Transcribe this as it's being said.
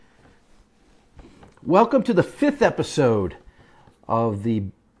Welcome to the 5th episode of the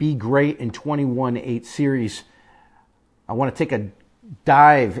Be Great in 21-8 series. I want to take a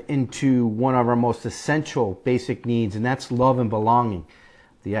dive into one of our most essential basic needs, and that's love and belonging.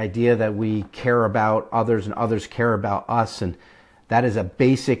 The idea that we care about others and others care about us, and that is a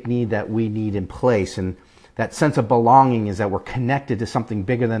basic need that we need in place. And that sense of belonging is that we're connected to something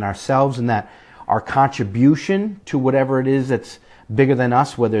bigger than ourselves, and that our contribution to whatever it is that's bigger than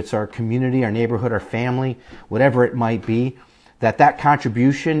us, whether it's our community, our neighborhood, our family, whatever it might be, that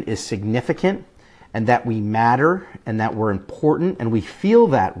contribution is significant and that we matter and that we're important and we feel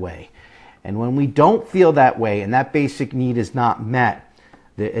that way. And when we don't feel that way and that basic need is not met,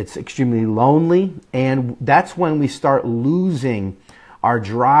 it's extremely lonely, and that's when we start losing our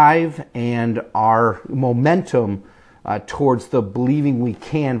drive and our momentum towards the believing we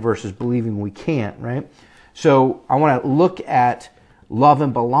can versus believing we can't, right? So I want to look at love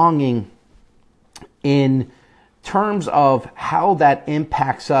and belonging in terms of how that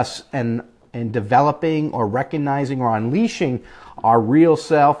impacts us in developing or recognizing or unleashing our real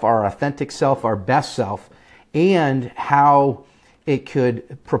self, our authentic self, our best self, and how it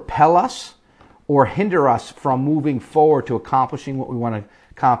could propel us or hinder us from moving forward to accomplishing what we want to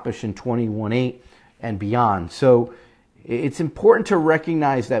accomplish in 21-8 and beyond. So it's important to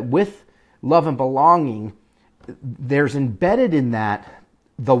recognize that with love and belonging, there's embedded in that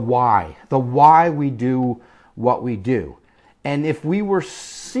the why we do what we do. And if we were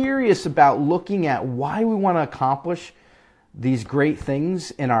serious about looking at why we want to accomplish these great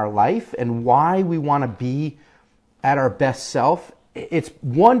things in our life and why we want to be at our best self, it's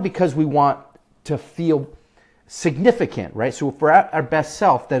one, because we want to feel significant, right? So if we're at our best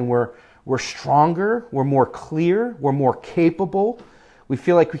self, then we're stronger, we're more clear, we're more capable. We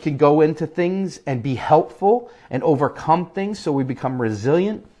feel like we can go into things and be helpful and overcome things, so we become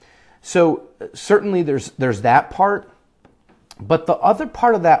resilient. So certainly there's that part. But the other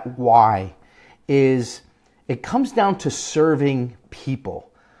part of that why is it comes down to serving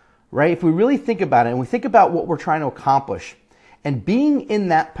people, right? If we really think about it and we think about what we're trying to accomplish and being in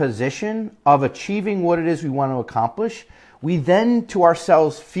that position of achieving what it is we want to accomplish, we then to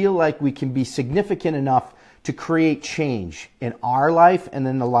ourselves feel like we can be significant enough to create change in our life and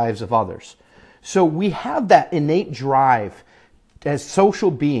in the lives of others. So we have that innate drive as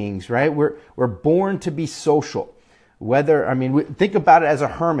social beings, right? We're born to be social. Think about it as a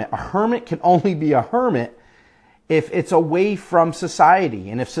hermit. A hermit can only be a hermit if it's away from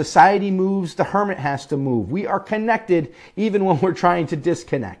society. And if society moves, the hermit has to move. We are connected even when we're trying to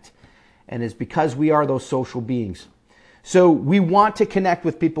disconnect. And it's because we are those social beings. So we want to connect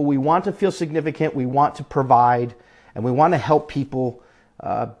with people, we want to feel significant, we want to provide, and we want to help people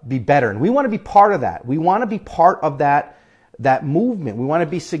be better. And we want to be part of that. We want to be part of that movement. We want to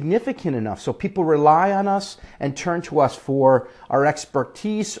be significant enough so people rely on us and turn to us for our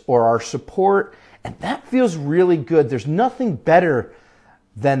expertise or our support. And that feels really good. There's nothing better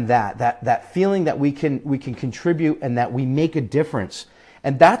than that feeling that we can contribute and that we make a difference.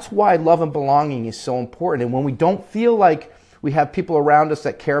 And that's why love and belonging is so important. And when we don't feel like we have people around us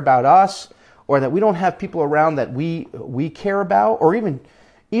that care about us, or that we don't have people around that we care about, or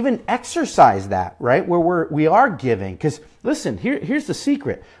even exercise that, right? Where we are giving. Because listen, here's the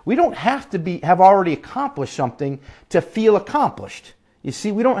secret. We don't have to have already accomplished something to feel accomplished. You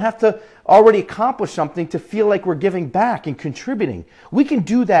see, we don't have to already accomplish something to feel like we're giving back and contributing. We can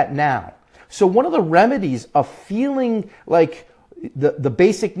do that now. So one of the remedies of feeling like the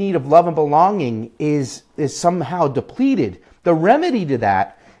basic need of love and belonging is somehow depleted, the remedy to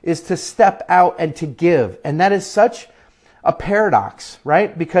that is to step out and to give. And that is such a paradox,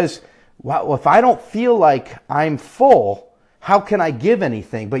 right? Because if I don't feel like I'm full, how can I give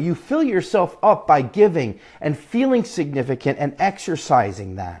anything? But you fill yourself up by giving and feeling significant and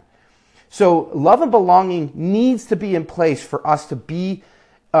exercising that. So love and belonging needs to be in place for us to be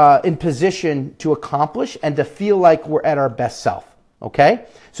in position to accomplish and to feel like we're at our best self. Okay?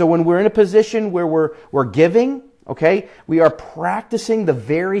 So when we're in a position where we're giving, okay, we are practicing the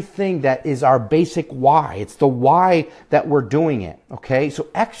very thing that is our basic why. It's the why that we're doing it. Okay? So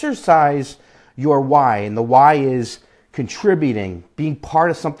exercise your why, and the why is contributing, being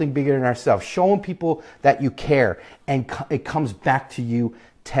part of something bigger than ourselves, showing people that you care, and it comes back to you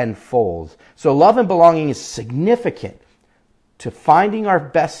tenfold. So love and belonging is significant to finding our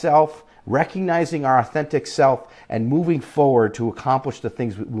best self, recognizing our authentic self, and moving forward to accomplish the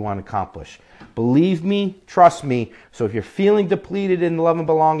things we want to accomplish. Believe me, trust me. So if you're feeling depleted in love and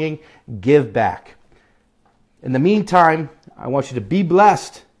belonging, give back. In the meantime, I want you to be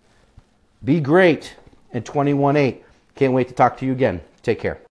blessed, be great in 21-8. Can't wait to talk to you again. Take care.